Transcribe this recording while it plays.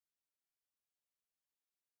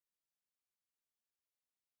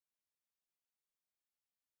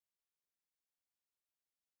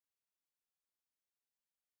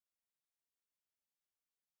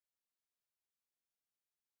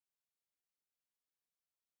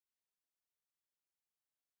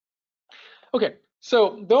Okay,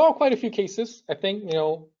 so there are quite a few cases. I think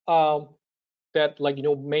that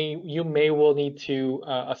you may will need to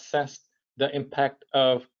assess the impact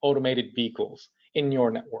of automated vehicles in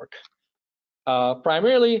your network.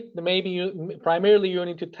 Primarily you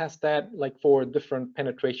need to test that like for different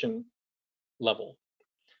penetration level,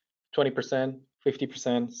 20%,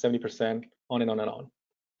 50%, 70%, on and on and on.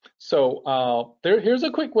 So here's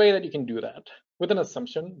a quick way that you can do that with an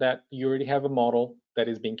assumption that you already have a model that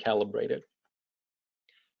is being calibrated.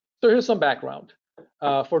 So here's some background.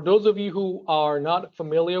 For those of you who are not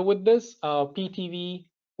familiar with this, PTV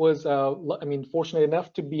was, fortunate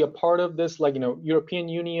enough to be a part of this, European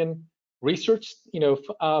Union research,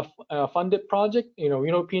 funded project,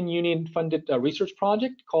 European Union funded research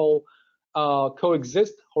project called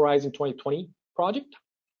Coexist Horizon 2020 project,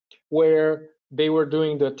 where they were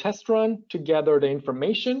doing the test run to gather the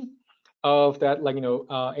information of that,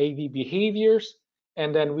 AV behaviors,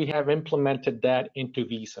 and then we have implemented that into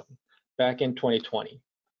Vissim back in 2020.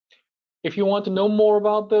 If you want to know more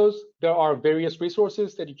about those, there are various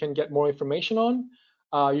resources that you can get more information on.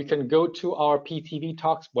 You can go to our PTV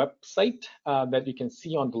Talks website that you can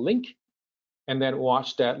see on the link, and then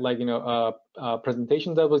watch that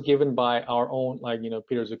presentation that was given by our own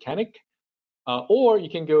Peter Zukanik. Or you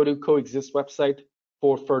can go to Coexist website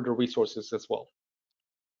for further resources as well.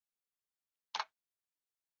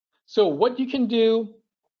 So what you can do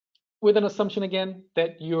with an assumption again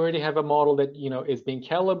that you already have a model that is being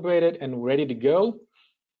calibrated and ready to go,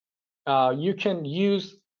 you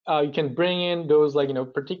can bring in those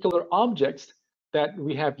particular objects that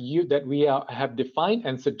we have defined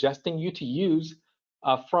and suggesting you to use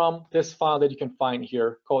from this file that you can find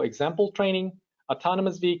here called example training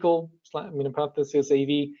autonomous vehicle parenthesis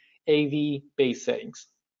AV base settings.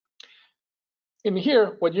 In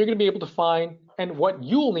here, what you're going to be able to find and what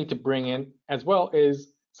you'll need to bring in as well is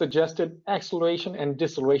suggested acceleration and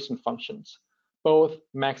deceleration functions, both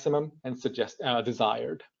maximum and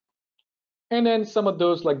desired. And then some of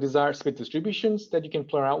those desired speed distributions that you can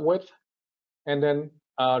play around with. And then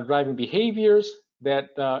driving behaviors that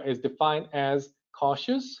is defined as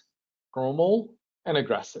cautious, normal, and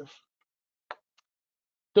aggressive.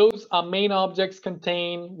 Those main objects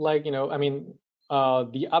contain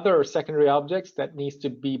the other secondary objects that needs to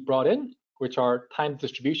be brought in, which are time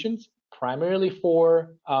distributions, primarily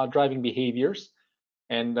for driving behaviors,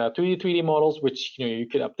 and 2D, 3D models, which you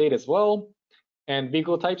could update as well, and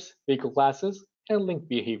vehicle types, vehicle classes, and linked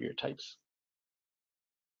behavior types.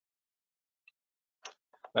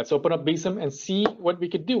 Let's open up Vissim and see what we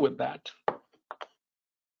could do with that.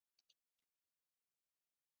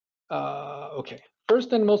 Okay.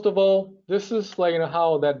 First and most of all, this is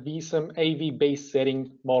how that Vissim AV base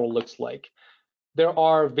setting model looks like. There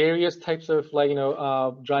are various types of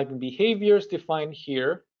driving behaviors defined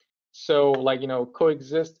here. So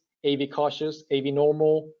coexist, AV cautious, AV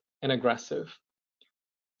normal, and aggressive.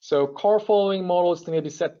 So car following model is going to be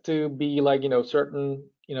set to be certain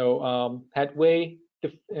headway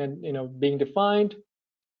and being defined.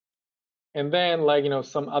 And then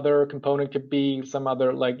some other component could be some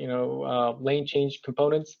other lane change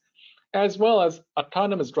components, as well as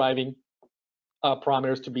autonomous driving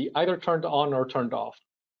parameters to be either turned on or turned off.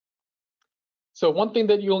 So one thing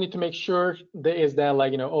that you'll need to make sure that is that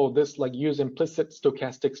this use implicit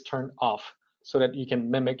stochastics turned off so that you can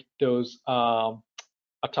mimic those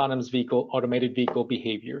autonomous vehicle, automated vehicle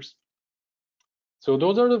behaviors. So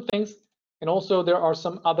those are the things. And also there are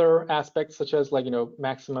some other aspects such as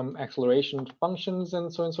maximum acceleration functions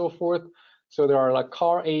and so on and so forth. So there are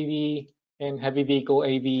car AV and heavy vehicle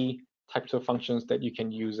AV types of functions that you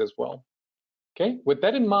can use as well. Okay, with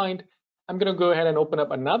that in mind, I'm going to go ahead and open up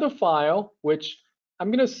another file, which I'm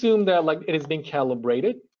going to assume that it is being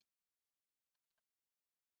calibrated.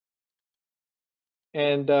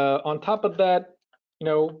 And on top of that,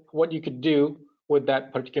 what you could do with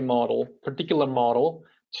that particular model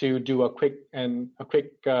to do a quick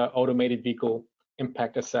automated vehicle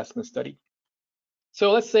impact assessment study.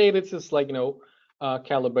 So let's say this is a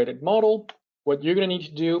calibrated model. What you're going to need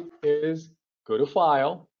to do is go to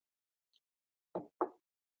File,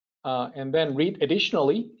 and then read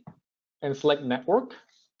Additionally, and select Network.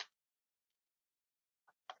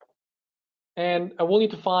 And I will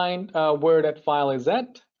need to find where that file is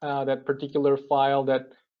at, that particular file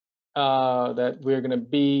that we're going to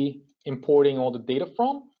be importing all the data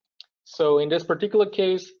from. So in this particular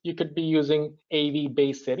case, you could be using AV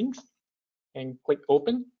base settings and click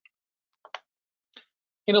Open.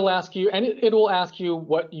 It'll ask you, and it will ask you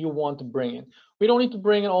what you want to bring in. We don't need to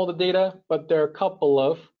bring in all the data, but there are a couple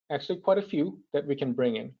of, actually quite a few, that we can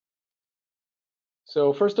bring in.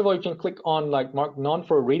 So first of all, you can click on mark none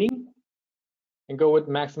for reading, and go with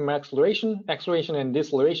maximum acceleration, acceleration and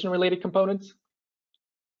deceleration related components,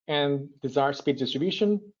 and desired speed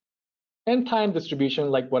distribution, and time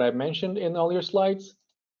distribution, like what I mentioned in earlier slides,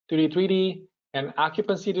 2D, 3D, and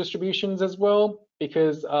occupancy distributions as well,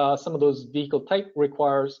 because some of those vehicle type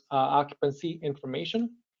requires occupancy information,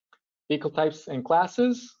 vehicle types and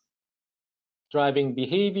classes, driving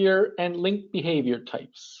behavior, and linked behavior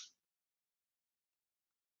types.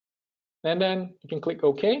 And then you can click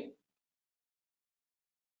OK.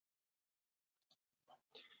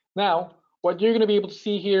 Now, what you're going to be able to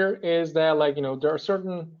see here is that, like, there are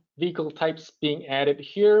certain vehicle types being added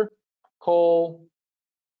here: coal,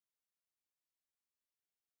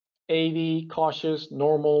 AV, cautious,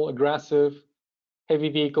 normal, aggressive, heavy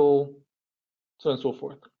vehicle, so on and so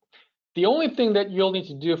forth. The only thing that you'll need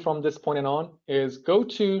to do from this point on is go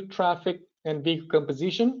to traffic and vehicle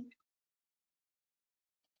composition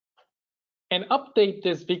and update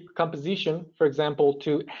this vehicle composition, for example,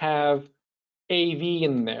 to have AV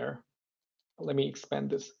in there. Let me expand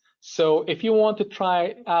this. So if you want to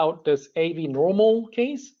try out this AV normal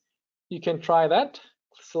case, you can try that,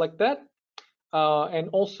 select that. And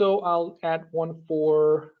also I'll add one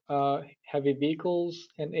for heavy vehicles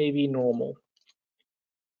and AV normal,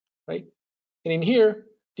 right? And in here,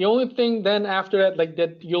 the only thing then after that, like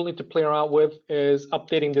that you'll need to play around with is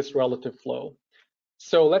updating this relative flow.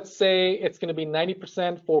 So let's say it's going to be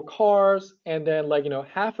 90% for cars, and then, like,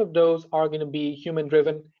 half of those are going to be human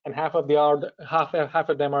driven, and half of them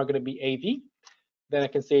are going to be AV. Then I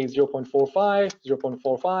can say 0.45,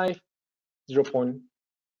 0.45, 0.01,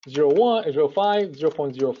 0.05,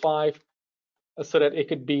 0.05, so that it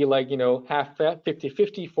could be like, half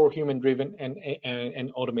 50-50 for human driven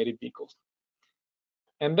and automated vehicles.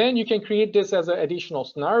 And then you can create this as an additional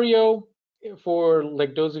scenario. For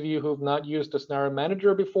like those of you who've not used the scenario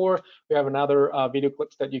manager before, we have another video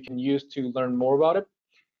clips that you can use to learn more about it,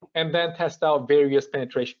 and then test out various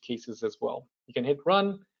penetration cases as well. You can hit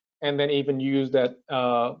run and then even use that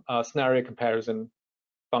scenario comparison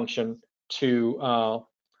function to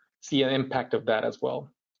see an impact of that as well.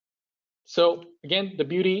 So again, the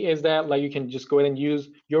beauty is that, like, you can just go ahead and use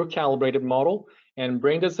your calibrated model and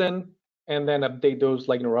bring this in, and then update those,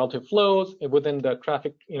 like, relative flows within the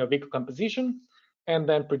traffic, vehicle composition, and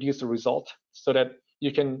then produce a result so that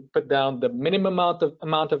you can put down the minimum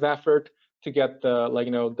amount of effort to get the, like,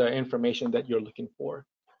 the information that you're looking for.